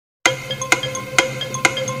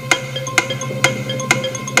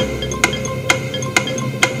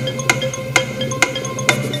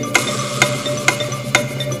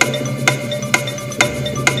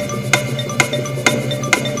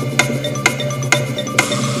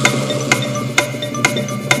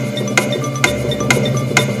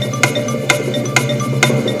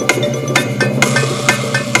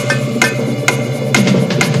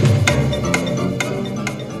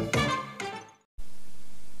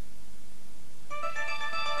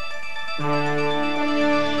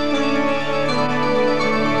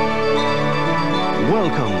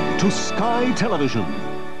Welcome to Sky Television.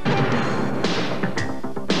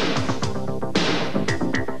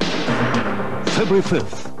 February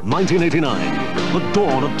 5th, 1989, the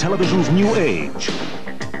dawn of television's new age.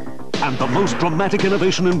 And the most dramatic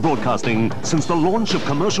innovation in broadcasting since the launch of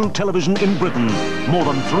commercial television in Britain more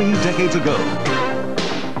than 3 decades ago.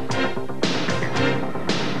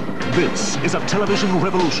 This is a television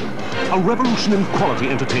revolution. A revolution in quality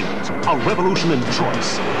entertainment. A revolution in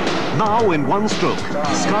choice. Now, in one stroke,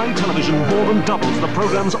 Sky Television more than doubles the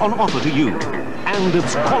programs on offer to you. And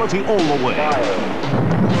it's quality all the way.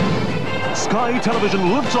 Sky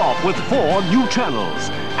Television lifts off with 4 new channels.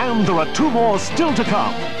 And there are 2 more still to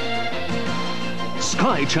come.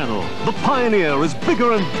 Sky Channel, the pioneer, is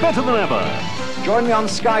bigger and better than ever. Join me on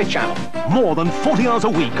Sky Channel. More than 40 hours a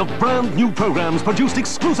week of brand new programs produced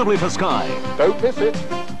exclusively for Sky. Don't miss it.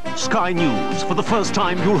 Sky News. For the first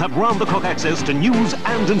time, you'll have round-the-clock access to news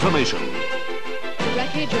and information. The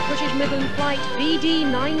wreckage of British Midland Flight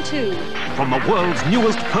BD92. From the world's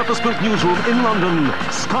newest purpose-built newsroom in London,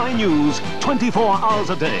 Sky News, 24 hours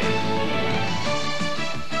a day.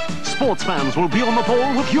 Sports fans will be on the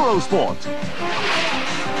ball with Eurosport.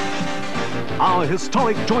 Our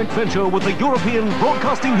historic joint venture with the European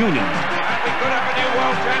Broadcasting Union. We could have a new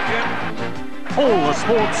world champion. All the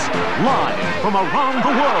sports live from around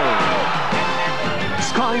the world.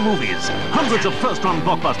 Sky Movies, hundreds of first-run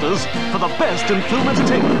blockbusters for the best in film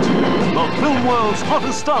entertainment. The film world's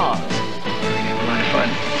hottest stars.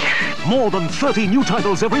 More than 30 new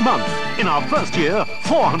titles every month. In our first year,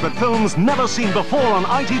 400 films never seen before on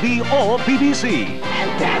ITV or BBC.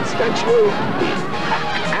 And that's the truth.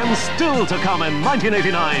 And still to come in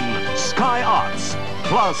 1989, Sky Arts.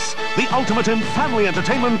 Plus, the ultimate in family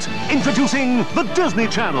entertainment, introducing the Disney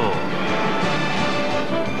Channel.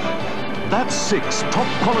 That's 6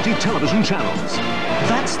 top-quality television channels.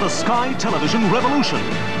 That's the Sky Television revolution.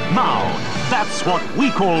 Now, that's what we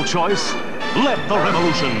call choice. Let the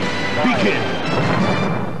revolution begin.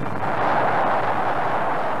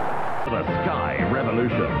 The Sky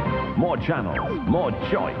Revolution. More channels, more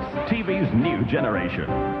choice. TV's new generation.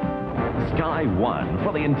 Sky One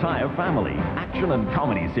for the entire family. Action and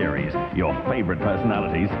comedy series, your favorite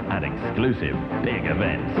personalities, and exclusive big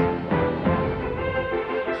events.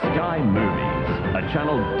 Sky Movies, a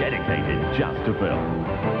channel dedicated just to film.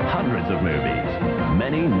 Hundreds of movies,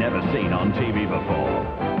 many never seen on TV before.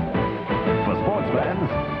 For sports fans,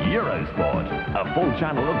 Eurosport, a full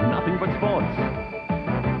channel of nothing but sports.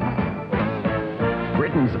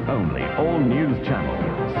 Britain's only all-news channel,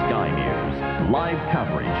 Sky News. Live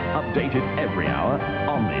coverage, updated every hour,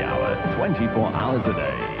 on the hour, 24 hours a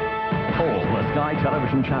day. All the Sky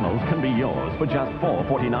Television channels can be yours for just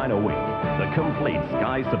 $4.49 a week. The complete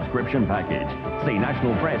Sky subscription package. See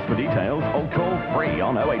National Press for details or call free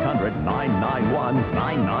on 0800 991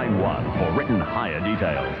 991 for written higher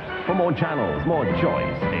details. For more channels, more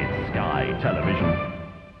choice, it's Sky Television.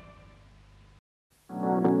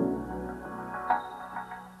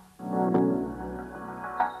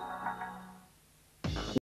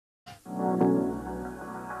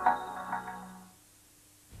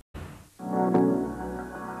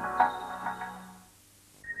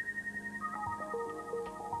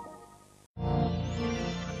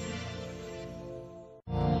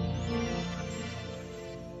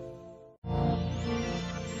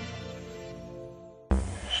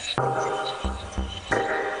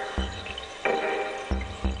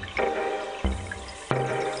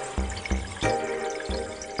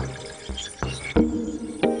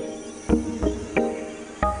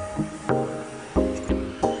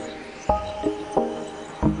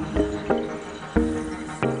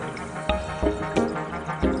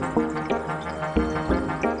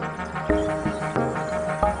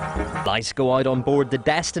 Lights go out on board the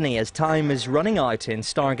Destiny as time is running out in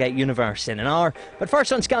Stargate Universe in an hour. But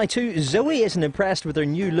first on Sky 2, Zoe isn't impressed with her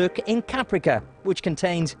new look in Caprica, which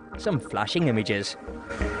contains some flashing images.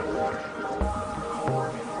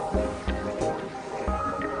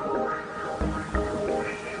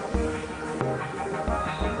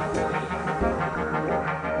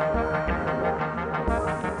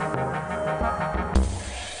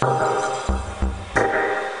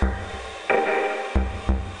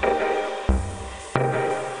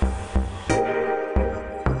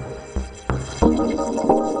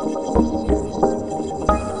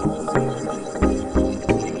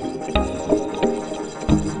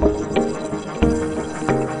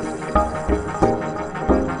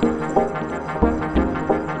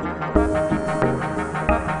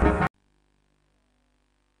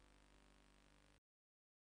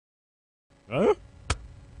 Huh?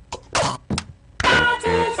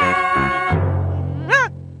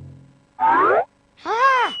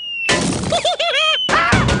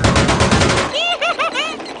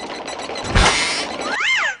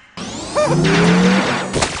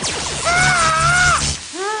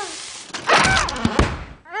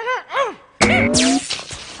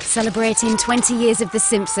 Celebrating 20 years of The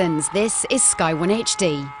Simpsons, this is Sky One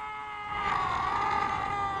HD.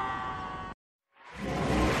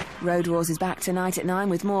 Road Wars is back tonight at 9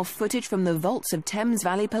 with more footage from the vaults of Thames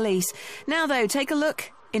Valley Police. Now, though, take a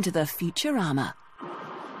look into the Futurama.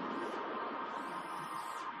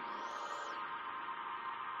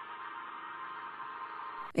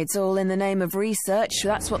 It's all in the name of research.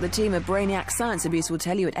 That's what the team at Brainiac Science Abuse will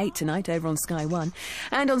tell you at 8 tonight over on Sky One.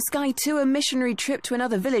 And on Sky 2, a missionary trip to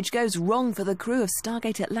another village goes wrong for the crew of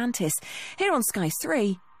Stargate Atlantis. Here on Sky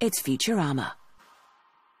 3, it's Futurama.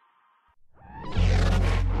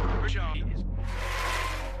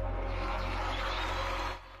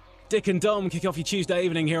 Dick and Dom kick off your Tuesday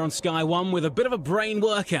evening here on Sky One with a bit of a brain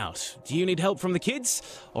workout. Do you need help from the kids?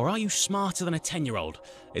 Or are you smarter than a 10-year-old?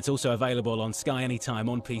 It's also available on Sky Anytime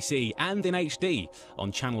on PC and in HD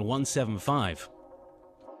on channel 175.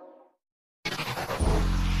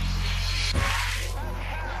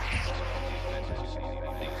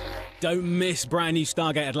 Don't miss brand new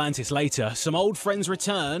Stargate Atlantis later. Some old friends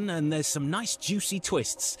return, and there's some nice juicy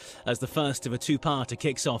twists as the first of a two-parter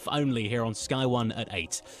kicks off only here on Sky One at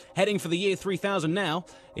 8. Heading for the year 3000 now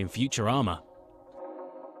in Futurama.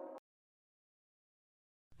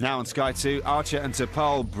 Now on Sky 2, Archer and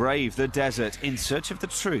T'Pol brave the desert in search of the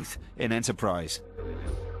truth in Enterprise.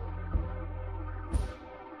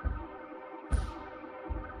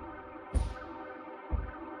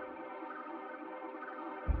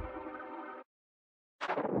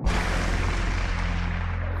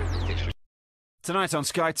 Tonight on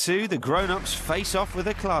Sky 2, the grown-ups face off with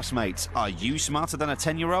their classmates. Are you smarter than a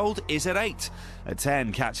 10-year-old? Is at 8. At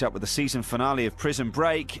 10, catch up with the season finale of Prison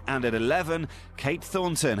Break. And at 11, Kate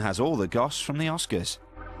Thornton has all the goss from the Oscars.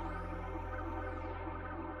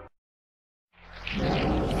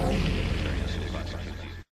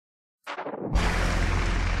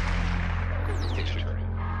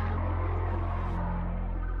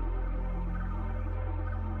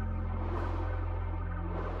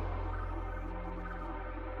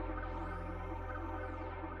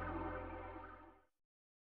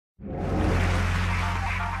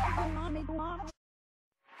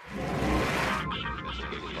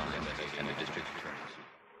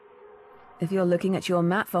 If you're looking at your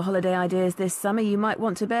map for holiday ideas this summer, you might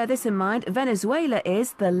want to bear this in mind. Venezuela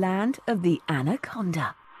is the land of the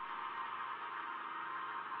anaconda.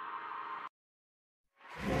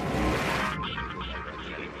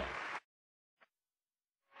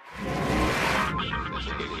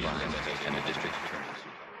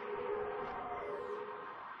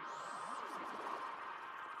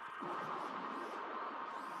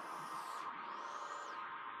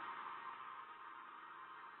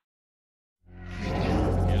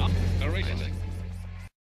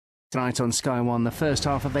 Tonight on Sky One, the first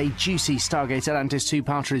half of a juicy Stargate Atlantis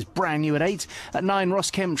two-parter is brand new at 8. At 9, Ross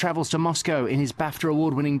Kemp travels to Moscow in his BAFTA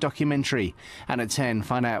award-winning documentary. And at 10,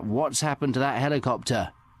 find out what's happened to that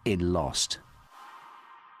helicopter in Lost.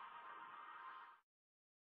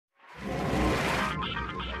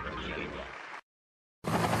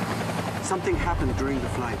 Something happened during the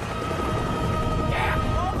flight.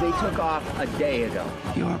 They took off a day ago.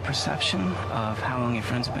 Your perception of how long your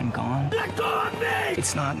friends have been gone, Let go of me!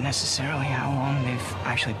 it's not necessarily how long they've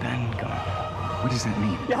actually been gone. What does that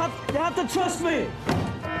mean? You have to trust me!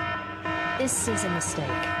 This is a mistake.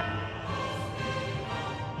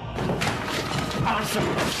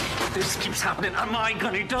 Awesome! This keeps happening. Am I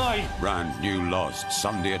gonna die? Brand new Lost,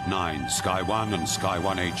 Sunday at 9, Sky One and Sky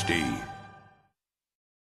One HD.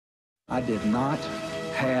 I did not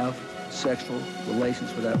have sexual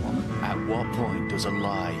relations with that woman. At what point does a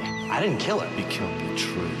lie I didn't kill her become the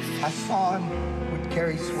truth? I saw him with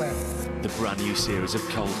Carrie Swift. The brand new series of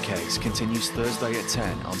Cold Case continues Thursday at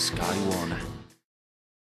 10 on Sky One.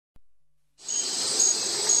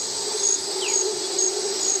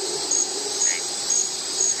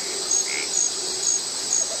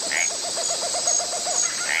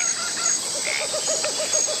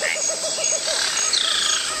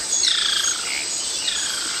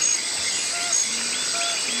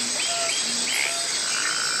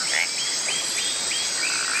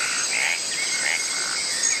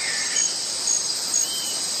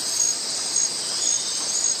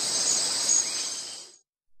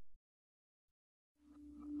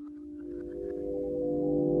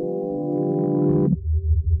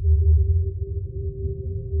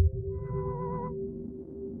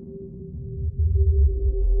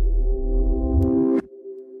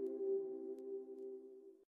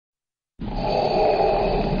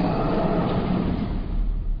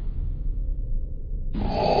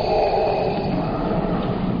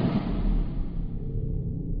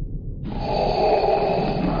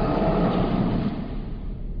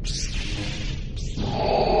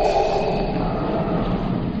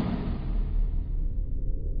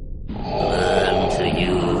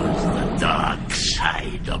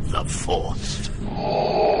 forced.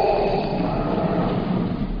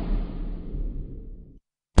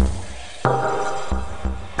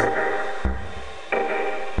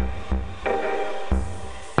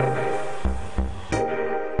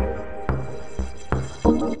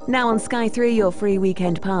 Now on Sky 3, your free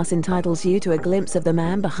weekend pass entitles you to a glimpse of the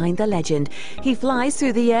man behind the legend. He flies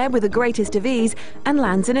through the air with the greatest of ease and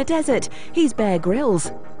lands in a desert. He's Bear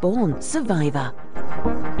Grylls, born survivor.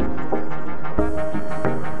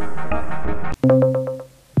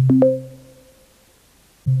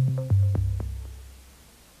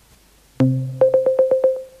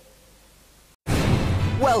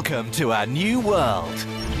 Welcome to a new world.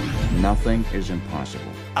 Nothing is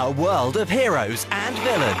impossible. A world of heroes and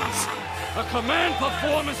villains. A command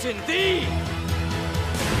performance indeed!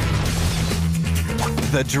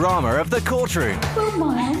 The drama of the courtroom. Oh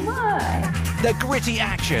my. The gritty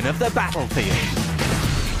action of the battlefield.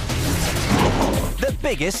 The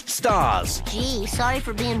biggest stars. Gee, sorry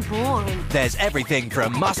for being boring. There's everything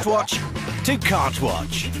from must-watch to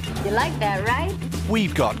can't-watch. You like that, right?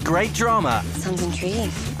 We've got great drama. Sounds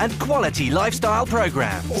intriguing. And quality lifestyle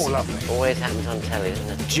programs. Oh, lovely. Always happens on telly,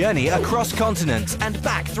 doesn't it? Journey across continents and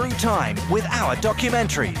back through time with our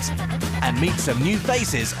documentaries. And meet some new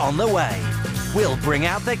faces on the way. We'll bring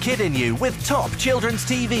out the kid in you with top children's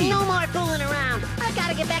TV. No more fooling around. I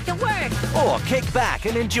gotta get back to work. Or kick back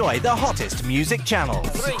and enjoy the hottest music channels.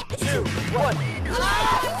 3, 2, 1.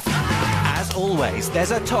 As always,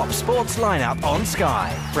 there's a top sports lineup on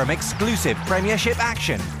Sky. From exclusive Premiership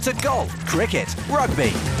action to golf, cricket,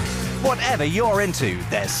 rugby. Whatever you're into,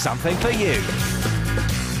 there's something for you.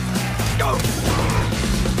 Go!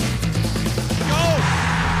 Goal!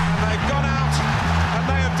 And they've gone out and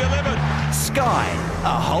they have delivered. Sky,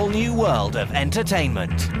 a whole new world of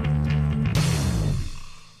entertainment.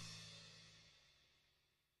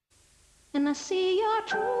 And I see your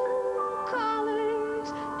true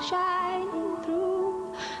colors shining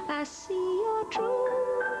through. I see your true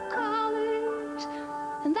colors,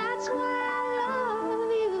 and that's why I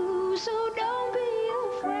love you. So don't be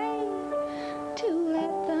afraid to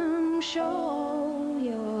let them show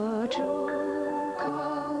your true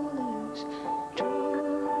colors.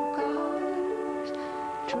 True colors,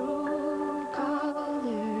 true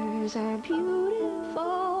colors are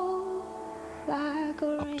beautiful like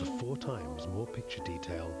a Up to 4 times more picture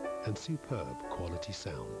detail and superb quality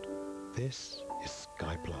sound. This is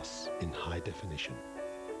Sky Plus in high definition.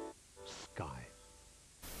 Sky.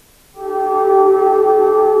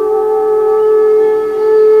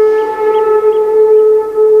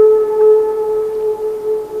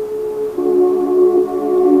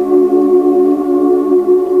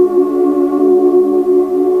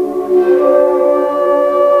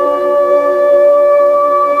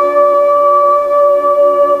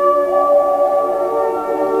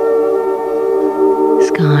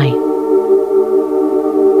 Sky.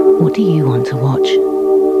 What do you want to watch?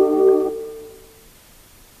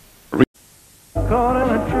 Caught in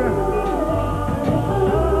a trap.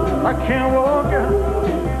 I can't walk out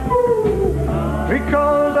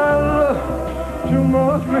because I love too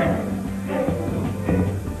much, man.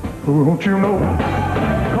 Won't you know?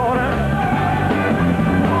 Caught in.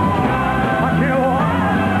 I can't walk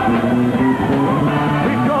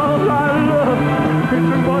because I love it too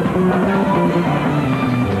much.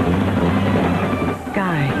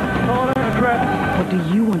 Sky, Caught in a trap. what do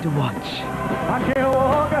you want to watch? I can't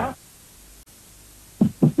walk out.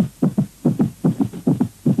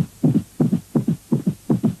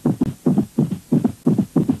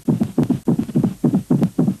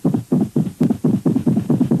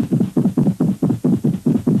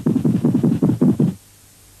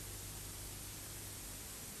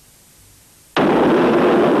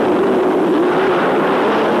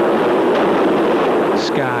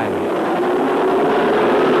 Sky.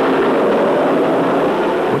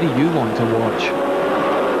 What do you want to watch?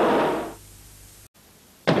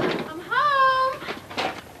 I'm home.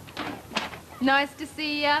 Nice to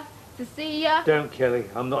see ya. To see ya. Don't, Kelly.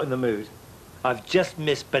 I'm not in the mood. I've just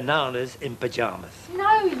missed bananas in pyjamas.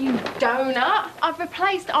 No, you donut. I've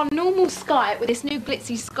replaced our normal Sky with this new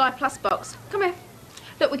glitzy Sky Plus box. Come here.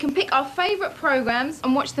 Look, we can pick our favourite programmes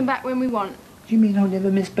and watch them back when we want. Do you mean I'll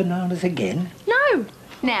never miss bananas again? No.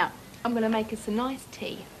 Now, I'm going to make us a nice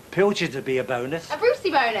tea. Pilchards would be a bonus. A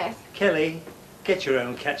Brucey bonus. Kelly, get your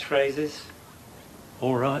own catchphrases.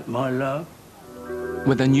 All right, my love.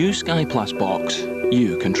 With a new Sky Plus box,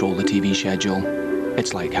 you control the TV schedule.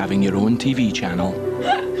 It's like having your own TV channel.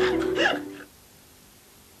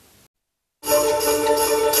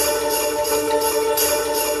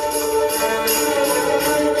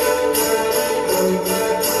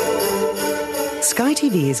 Sky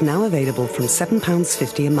TV is now available from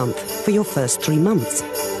 £7.50 a month for your first 3 months.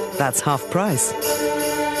 That's half price.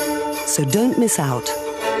 So don't miss out.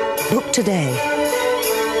 Book today.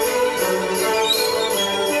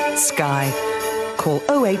 Sky. Call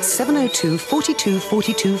 08702 42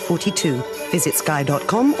 42 42. Visit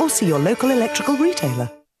sky.com or see your local electrical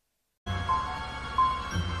retailer.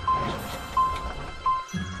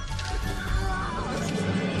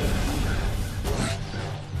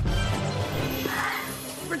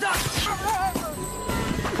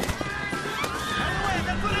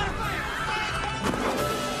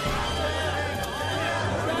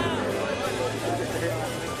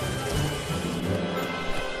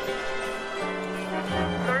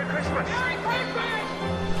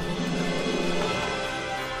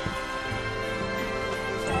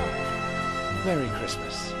 Merry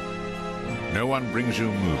Christmas. No one brings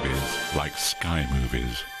you movies like Sky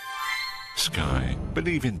Movies. Sky.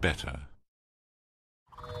 Believe in better.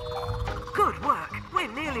 Good work.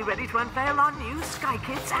 We're nearly ready to unveil our new Sky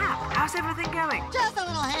Kids app. How's everything going? Just a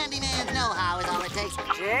little handyman's know-how is all it takes.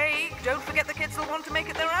 Jake, don't forget the kids will want to make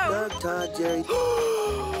it their own. Doug, Todd, Jerry.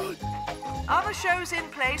 Are the shows in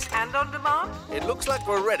place and on demand? It looks like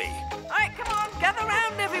we're ready. All right, come on, gather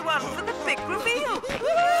round, everyone, for the big reveal.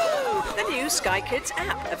 The new Sky Kids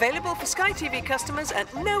app, available for Sky TV customers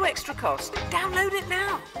at no extra cost. Download it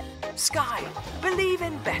now. Sky. Believe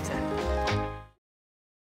in better.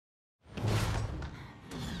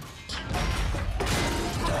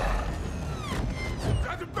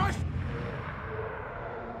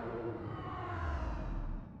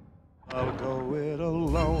 I'll go it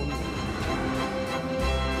alone.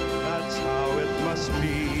 That's how it must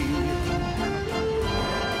be.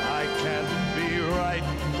 I can't be right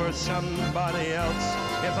for somebody else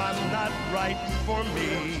if I'm not right for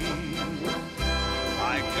me.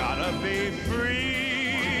 I gotta be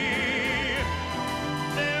free,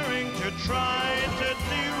 daring to try to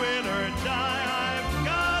do it or die. I've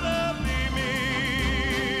gotta be me.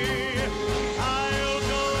 I'll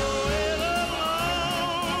go it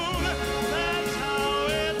alone. That's how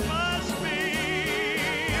it must be.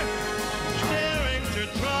 Daring to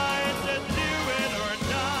try to do it or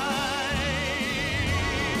die.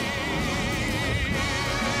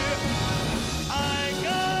 I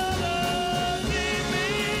gotta be me.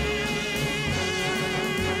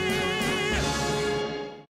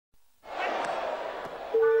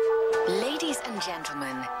 Ladies and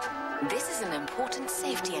gentlemen, this is an important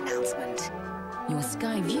safety announcement. Your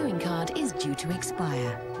Sky viewing card is due to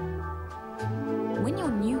expire. When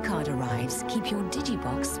your new card arrives, keep your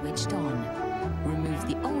Digibox switched on. Remove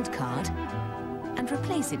the old card and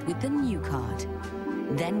replace it with the new card.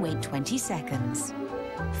 Then wait 20 seconds.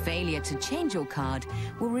 Failure to change your card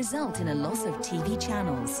will result in a loss of TV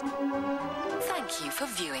channels. Thank you for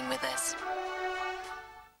viewing with us.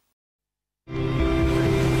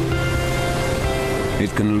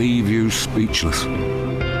 It can leave you speechless.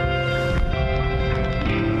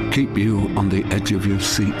 Keep you on the edge of your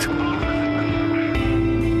seat.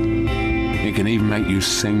 It can even make you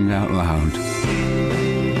sing out loud.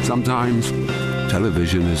 Sometimes,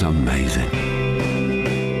 television is amazing.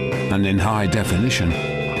 And in high definition,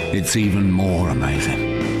 it's even more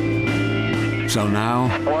amazing. So now,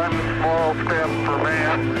 One small step for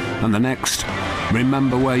man. and the next,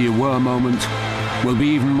 remember where you were moment will be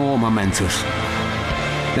even more momentous.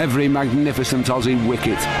 Every magnificent Aussie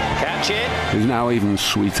wicket is now even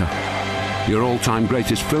sweeter. Your all-time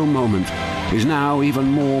greatest film moment is now even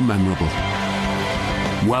more memorable.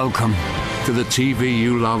 Welcome to the TV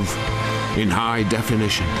you love in high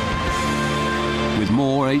definition. With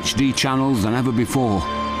more HD channels than ever before,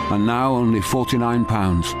 and now only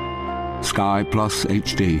 £49. Sky Plus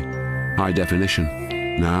HD. High definition.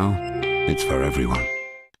 Now, it's for everyone.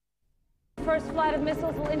 First flight of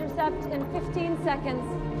missiles will intercept in 15 seconds.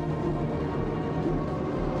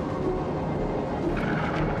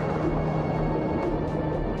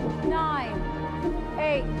 Nine,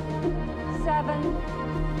 8, 7,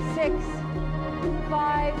 6,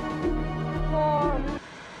 5, 4.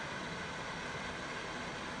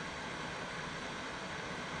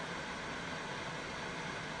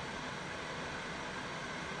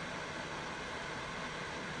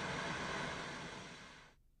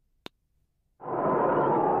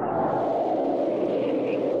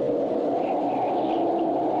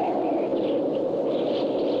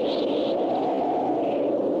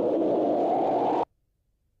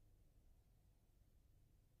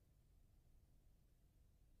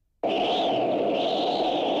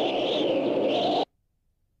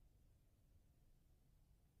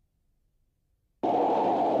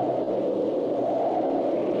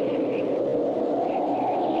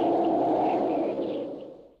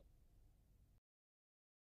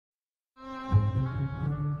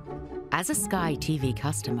 As a Sky TV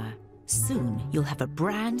customer, soon you'll have a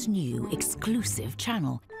brand new exclusive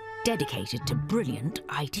channel dedicated to brilliant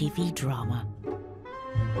ITV drama.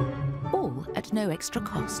 All at no extra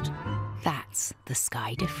cost. That's the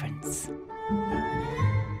Sky difference.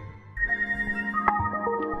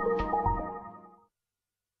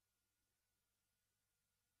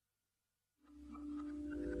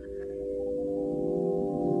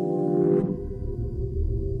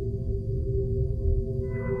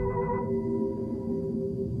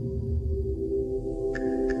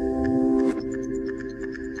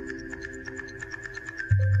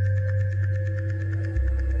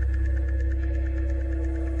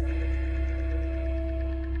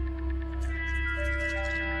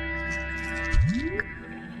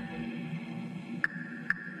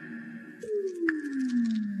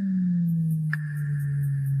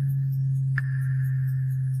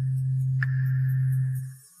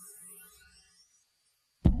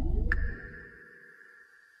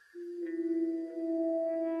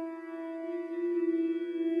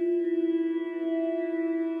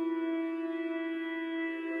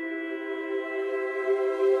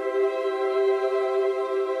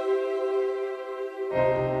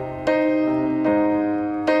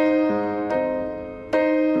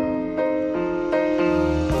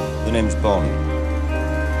 The name's Bond.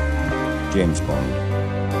 James Bond.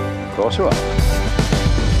 Of course you are.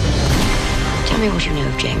 Tell me what you know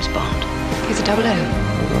of James Bond. He's a 00.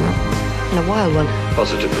 And a wild one.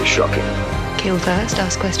 Positively shocking. Kill first,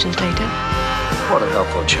 ask questions later. What a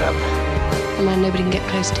helpful chap. A man nobody can get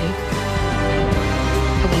close to.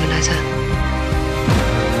 A womanizer.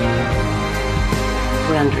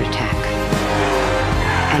 We're under attack.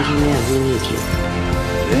 And you know we need you.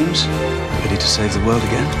 James, ready to save the world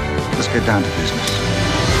again? Let's get down to business.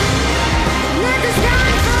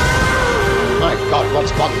 My God,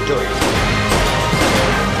 what's Bond doing?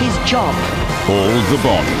 His job. All the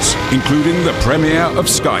Bonds, including the premiere of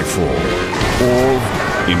Skyfall. All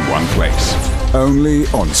in one place. Only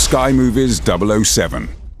on Sky Movies 007.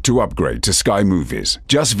 To upgrade to Sky Movies,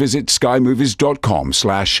 just visit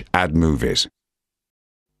skymovies.com/addmovies.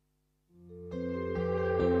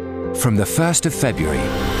 From the 1st of February,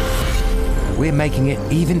 we're making it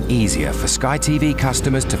even easier for Sky TV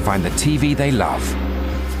customers to find the TV they love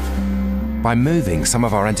by moving some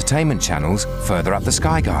of our entertainment channels further up the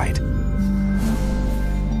Sky Guide.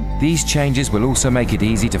 These changes will also make it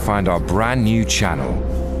easy to find our brand new channel,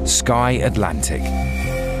 Sky Atlantic,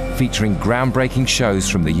 featuring groundbreaking shows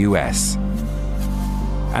from the US.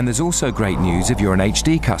 And there's also great news if you're an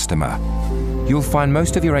HD customer. You'll find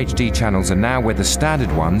most of your HD channels are now where the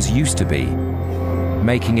standard ones used to be,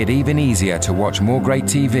 making it even easier to watch more great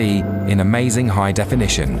TV in amazing high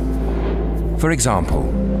definition. For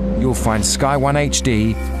example, you'll find Sky One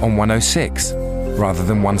HD on 106 rather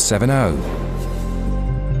than 170,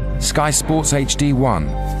 Sky Sports HD 1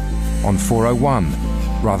 on 401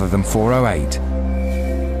 rather than 408,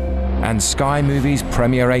 and Sky Movies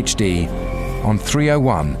Premier HD on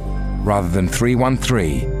 301 rather than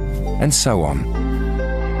 313, and so on.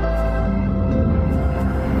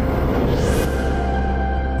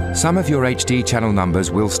 Some of your HD channel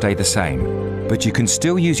numbers will stay the same, but you can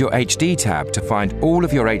still use your HD tab to find all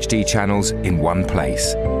of your HD channels in one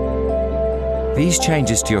place. These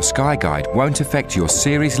changes to your Sky Guide won't affect your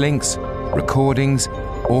series links, recordings,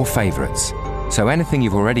 or favourites, so anything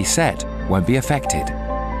you've already set won't be affected.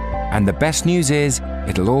 And the best news is,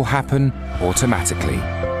 it'll all happen automatically,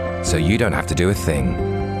 so you don't have to do a thing.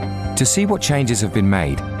 To see what changes have been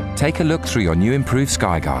made, take a look through your new improved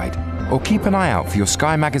Sky Guide, or keep an eye out for your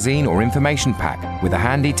Sky magazine or information pack with a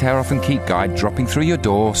handy tear off and keep guide dropping through your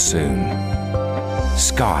door soon.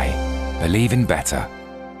 Sky. Believe in better.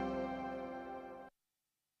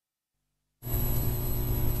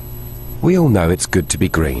 We all know it's good to be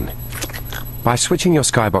green. By switching your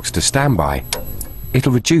Skybox to standby,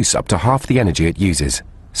 it'll reduce up to half the energy it uses.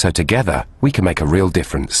 So together, we can make a real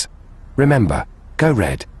difference. Remember, go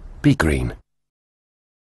red, be green.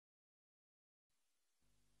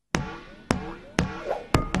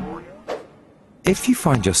 If you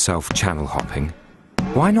find yourself channel hopping,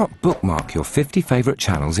 why not bookmark your 50 favourite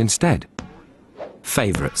channels instead?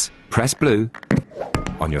 Favourites, press blue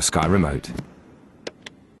on your Sky remote.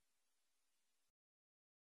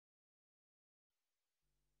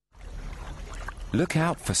 Look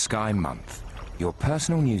out for Sky Month, your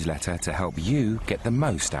personal newsletter to help you get the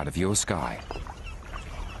most out of your Sky.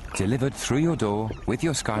 Delivered through your door with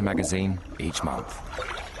your Sky magazine each month.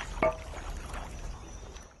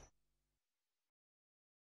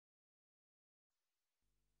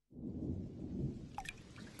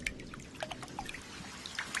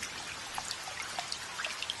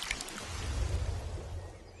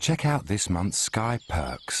 Check out this month's Sky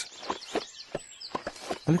Perks.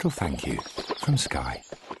 A little thank you from Sky.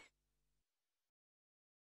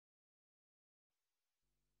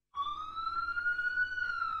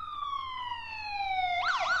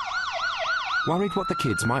 Worried what the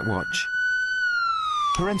kids might watch?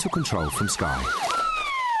 Parental control from Sky.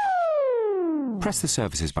 Press the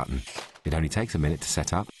services button. It only takes a minute to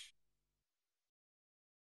set up.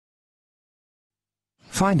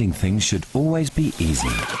 Finding things should always be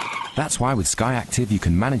easy. That's why with Sky Active you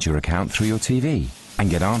can manage your account through your TV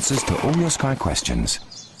and get answers to all your Sky questions.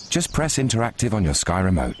 Just press Interactive on your Sky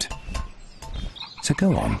remote. So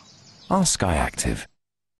go on, ask Sky Active.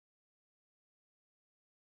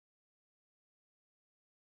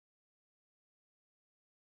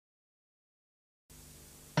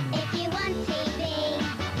 If you want TV,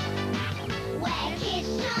 where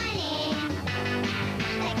kids shining,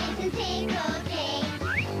 like instant tickle thing,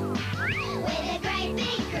 with a great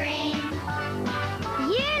big grin.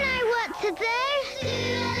 You know what to do. Do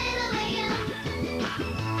a little wiggle,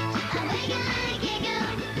 a wiggle and a giggle,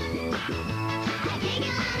 a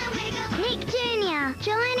giggle and a wiggle. Nick Jr.,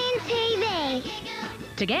 join in TV.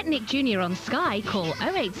 To get Nick Jr. on Sky, call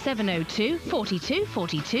 08702 42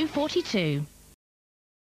 42 42.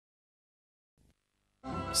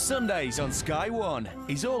 Sundays on Sky One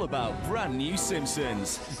is all about brand new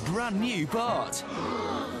Simpsons, brand new Bart,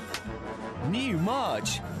 new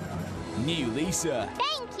Marge, new Lisa.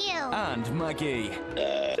 Thank you. And Maggie.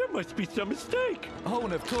 There must be some mistake. Oh,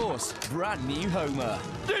 and of course, brand new Homer.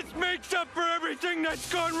 This makes up for everything that's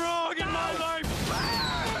gone wrong in my life.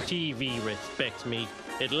 TV respects me.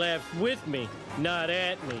 It laughs with me, not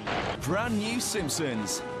at me. Brand new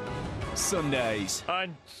Simpsons. Sundays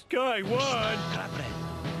on Sky One.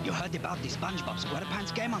 You heard about the SpongeBob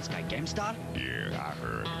SquarePants game on Sky GameStar? Yeah, I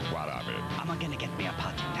heard. What of it? I'm gonna get me a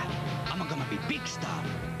part in that. I'm gonna be big star.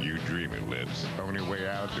 You dreaming, Lips. Only way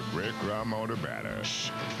out to break rum on the batter. Shh,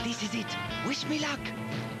 this is it. Wish me luck.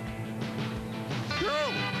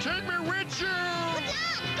 Go! Take me with you! Good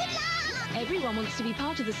luck! Good luck! Everyone wants to be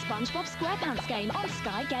part of the SpongeBob SquarePants game on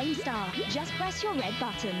Sky GameStar. Just press your red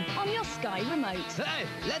button on your Sky remote. Hey,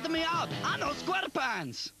 let me out! I know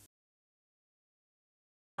SquarePants!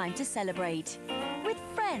 Time to celebrate with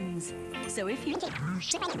friends. So if you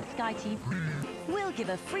Sky TV, we'll give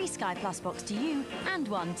a free Sky Plus box to you and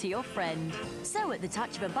one to your friend. So at the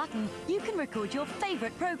touch of a button, you can record your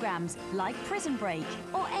favourite programmes like Prison Break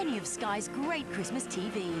or any of Sky's great Christmas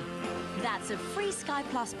TV. That's a free Sky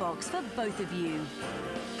Plus box for both of you.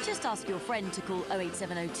 Just ask your friend to call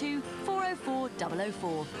 08702 404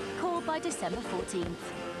 004. Call by December 14th.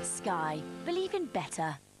 Sky. Believe in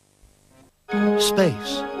better.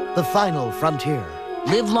 Space, the final frontier.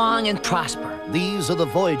 Live long and prosper. These are the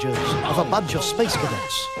voyages of a bunch of space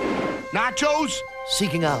cadets. Nachos?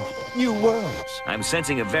 Seeking out new worlds. I'm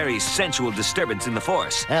sensing a very sensual disturbance in the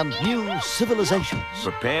Force. And new civilizations.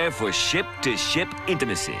 Prepare for ship-to-ship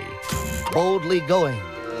intimacy. Boldly going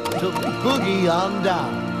to boogie on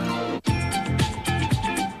down.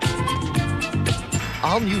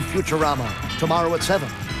 All new Futurama, tomorrow at 7.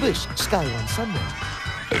 This Sky One Sunday.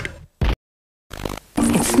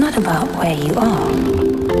 It's not about where you are.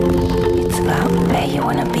 It's about where you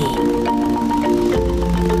want to be.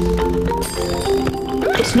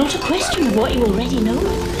 It's not a question of what you already know.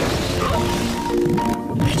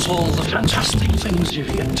 It's all the fantastic things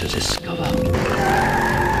you've yet to discover. It's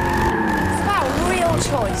about real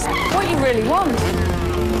choice. What you really want.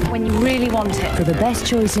 When you really want it. For the best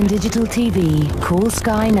choice in digital TV, call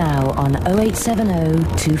Sky now on 0870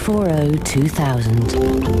 240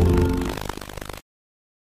 2000.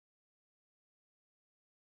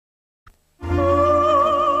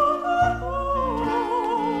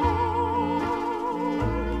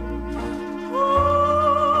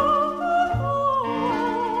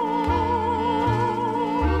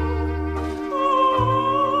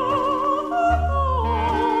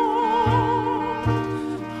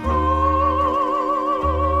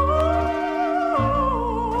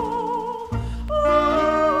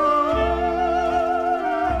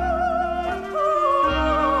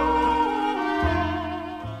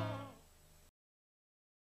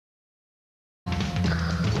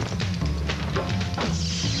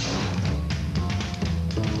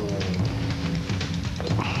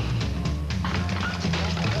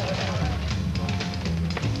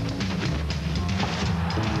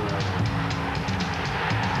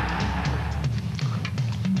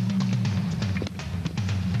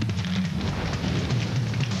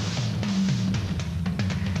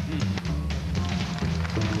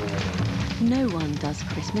 No one does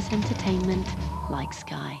Christmas entertainment like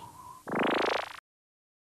Sky.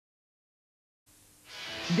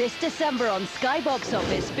 This December on Sky Box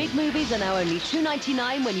Office, big movies are now only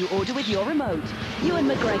 $2.99 when you order with your remote. Ewan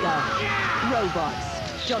McGregor,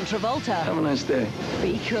 Robots, John Travolta. Have a nice day.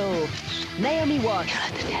 Be Cool, Naomi Watts.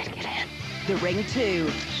 Let the dead get in. The Ring 2,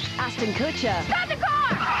 Aston Kutcher. Start the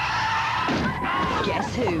car!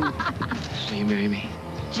 Guess Who? Will you marry me?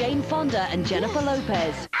 Jane Fonda and Jennifer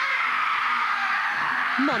Lopez.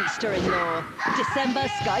 Monster-in-Law. December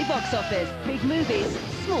Sky Box Office. Big movies,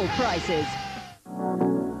 small prices.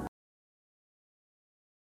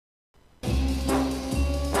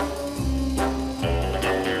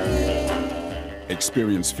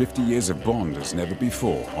 Experience 50 years of Bond as never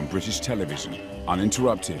before on British television,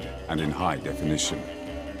 uninterrupted and in high definition.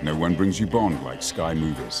 No one brings you Bond like Sky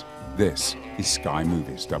Movies. This is Sky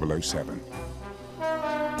Movies 007.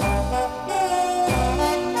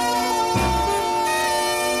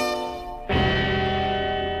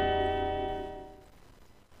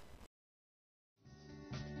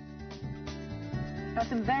 There are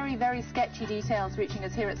some very, very sketchy details reaching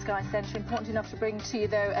us here at Sky Centre. Important enough to bring to you,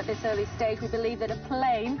 though, at this early stage. We believe that a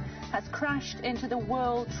plane has crashed into the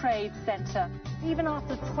World Trade Center. Even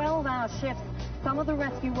after 12-hour shifts, some of the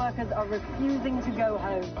rescue workers are refusing to go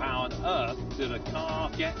home. How on earth did a car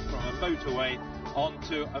get from a motorway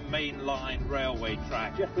onto a mainline railway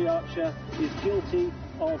track? Jeffrey Archer is guilty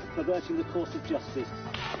of perverting the course of justice.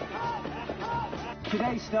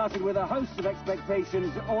 Today started with a host of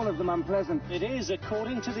expectations, all of them unpleasant. It is,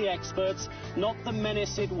 according to the experts, not the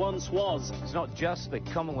menace it once was. It's not just the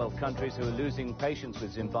Commonwealth countries who are losing patience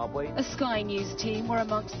with Zimbabwe. A Sky News team were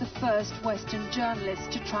amongst the first Western journalists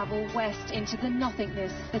to travel west into the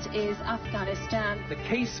nothingness that is Afghanistan. The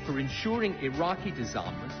case for ensuring Iraqi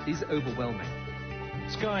disarmament is overwhelming.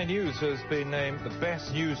 Sky News has been named the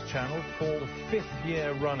best news channel for the 5th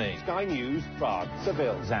year running. Sky News, Prague,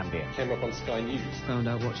 Seville, Zambia. Came up on Sky News. Found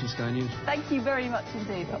out watching Sky News. Thank you very much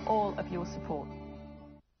indeed for all of your support.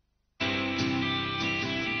 Get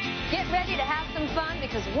ready to have some fun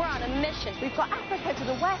because we're on a mission. We've got Africa to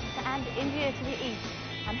the west and India to the east.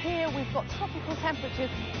 And here we've got tropical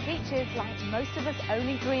temperatures, beaches like most of us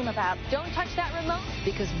only dream about. Don't touch that remote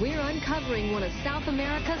Because we're uncovering one of South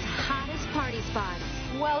America's hottest party spots.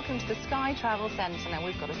 Welcome to the Sky Travel Centre. Now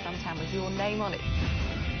we've got a suntan with your name on it.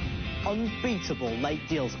 Unbeatable late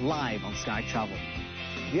deals live on Sky Travel.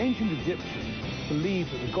 The ancient Egyptians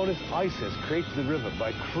believed that the goddess Isis created the river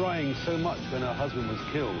by crying so much when her husband was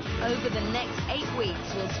killed. Over the next 8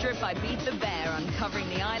 weeks, we'll strip Ibiza the Bear, uncovering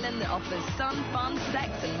the island that offers sun, fun,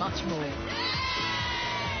 sex and much more.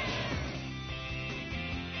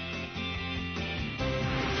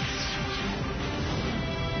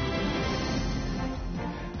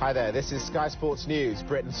 Hi there, this is Sky Sports News,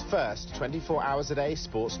 Britain's first 24 hours a day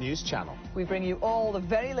sports news channel. We bring you all the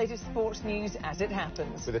very latest sports news as it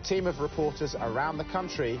happens. With a team of reporters around the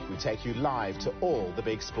country, we take you live to all the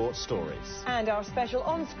big sports stories. And our special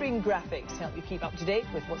on-screen graphics to help you keep up to date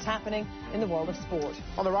with what's happening in the world of sport.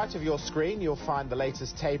 On the right of your screen, you'll find the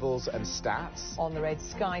latest tables and stats. On the red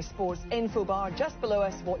Sky Sports info bar just below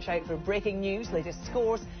us, watch out for breaking news, latest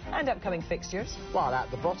scores and upcoming fixtures. While at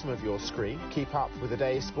the bottom of your screen, keep up with the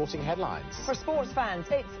day's sporting headlines. For sports fans,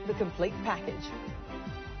 it's the complete package.